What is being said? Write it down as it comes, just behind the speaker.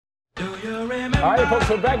All right, folks,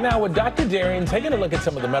 we're back now with Dr. Darien, taking a look at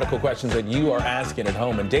some of the medical questions that you are asking at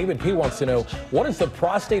home. And David P. wants to know, what is the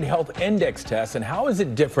prostate health index test and how is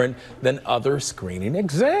it different than other screening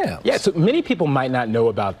exams? Yeah, so many people might not know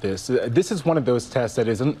about this. This is one of those tests that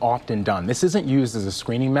isn't often done. This isn't used as a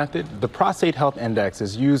screening method. The prostate health index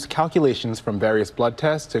is used calculations from various blood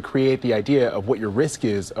tests to create the idea of what your risk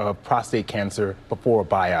is of prostate cancer before a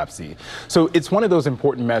biopsy. So it's one of those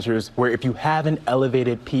important measures where if you have an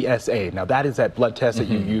elevated PSA, now that is that blood test that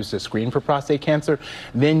you use to screen for prostate cancer,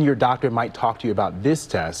 then your doctor might talk to you about this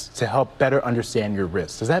test to help better understand your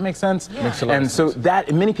risk. Does that make sense? Yeah. Makes a lot of sense. sense.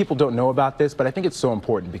 That, many people don't know about this, but I think it's so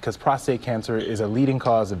important because prostate cancer is a leading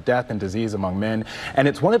cause of death and disease among men. And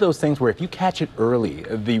it's one of those things where if you catch it early,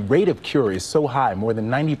 the rate of cure is so high, more than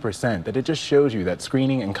 90%, that it just shows you that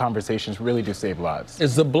screening and conversations really do save lives.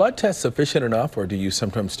 Is the blood test sufficient enough, or do you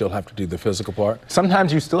sometimes still have to do the physical part?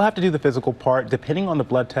 Sometimes you still have to do the physical part. Depending on the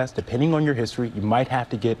blood test, depending on your history, you might have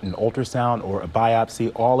to get an ultrasound or a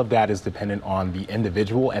biopsy. All of that is dependent on the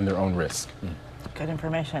individual and their own risk. Good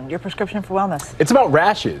information. Your prescription for wellness? It's about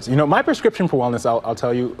rashes. You know, my prescription for wellness, I'll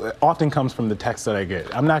tell you, often comes from the text that I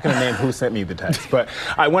get. I'm not going to name who sent me the text, but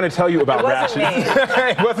I want to tell you about rashes.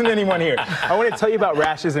 It wasn't anyone here. I want to tell you about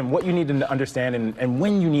rashes and what you need to understand and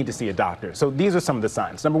when you need to see a doctor. So these are some of the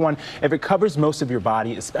signs. Number one, if it covers most of your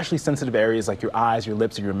body, especially sensitive areas like your eyes, your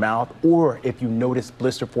lips, or your mouth, or if you notice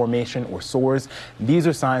blister formation or sores, these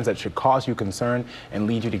are signs that should cause you concern and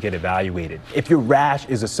lead you to get evaluated. If your rash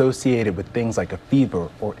is associated with things like a fever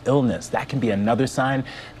or illness, that can be another sign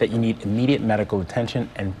that you need immediate medical attention.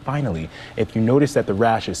 And finally, if you notice that the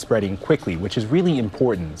rash is spreading quickly, which is really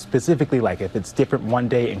important, specifically like if it's different one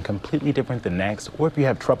day and completely different the next, or if you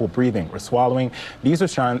have trouble breathing or swallowing, these are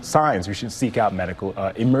signs you should seek out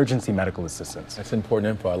emergency medical assistance. That's important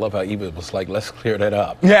info. I love how Eva was like, let's clear that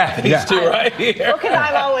up. Yeah, These two right here. Well, because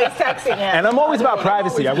I'm always texting him. And I'm always about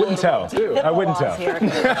privacy. I wouldn't tell. I wouldn't tell.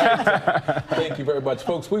 Thank you very much,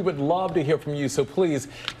 folks. We would love to hear from you, so please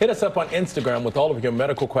hit us up on Instagram with all of your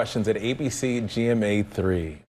medical questions at ABCGMA3.